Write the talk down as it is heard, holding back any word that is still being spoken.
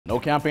No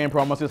campaign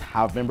promises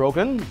have been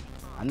broken,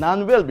 and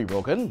none will be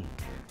broken.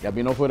 There'll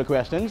be no further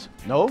questions.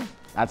 No,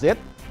 that's it.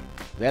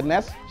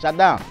 ZNS, shut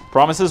down.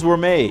 Promises were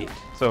made.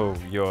 So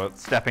you're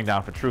stepping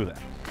down for true then?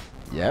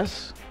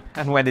 Yes,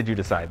 And when did you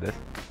decide this?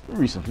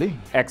 recently.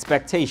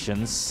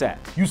 Expectations set.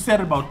 You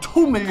said it about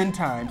 2 million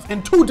times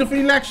in 2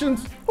 different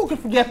elections. Who could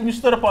forget when you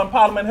stood up on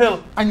Parliament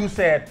Hill and you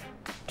said,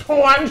 "Two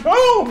and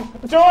two,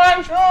 two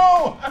and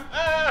two."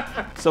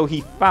 So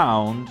he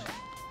found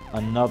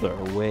another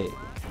way.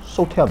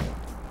 So tell me,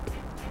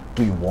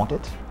 do you want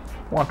it?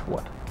 Want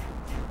what?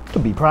 To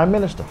be Prime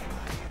Minister.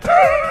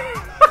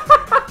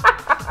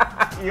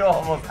 You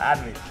almost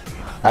had me.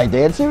 I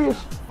dead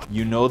serious.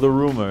 You know the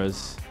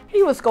rumors.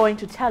 He was going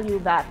to tell you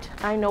that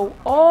I know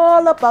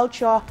all about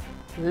your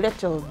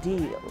little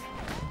deal.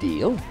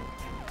 Deal?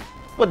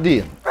 What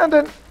deal?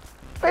 Brandon,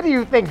 where do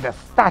you think the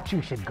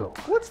statue should go?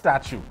 What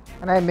statue?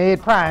 And I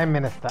made Prime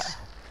Minister.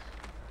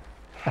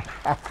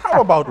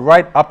 How about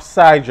right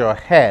upside your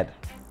head?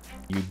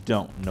 You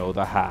don't know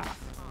the half.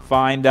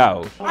 Find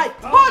out. I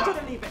told you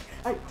to leave it.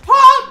 I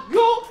told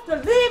you to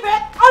leave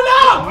it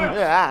alone.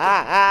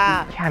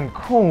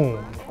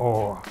 Cancun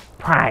or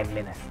Prime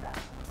Minister?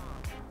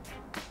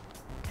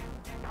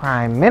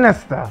 Prime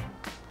Minister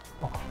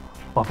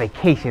or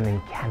vacation in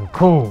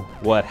Cancun?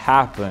 What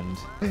happened?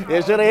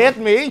 You should have hit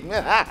me.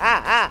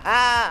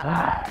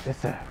 This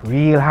is a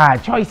real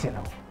hard choice, you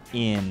know.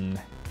 In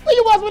Where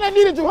you was when I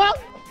needed you, huh?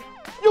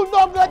 You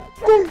no good.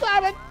 You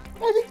savage.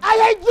 I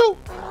hate you.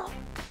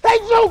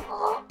 Hate you.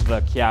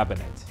 the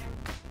cabinet.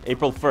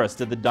 April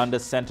 1st at the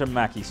Dundas Center,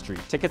 Mackey Street.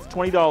 Tickets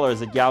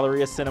 $20 at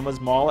Galleria Cinemas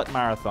Mall at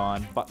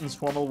Marathon. Buttons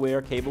Formal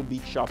Wear, Cable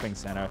Beach Shopping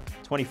Center.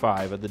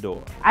 $25 at the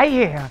door. I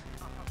hear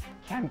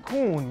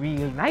Cancun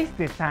real nice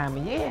this time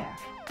of year.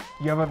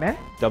 You ever been?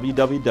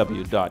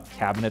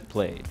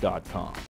 www.cabinetplay.com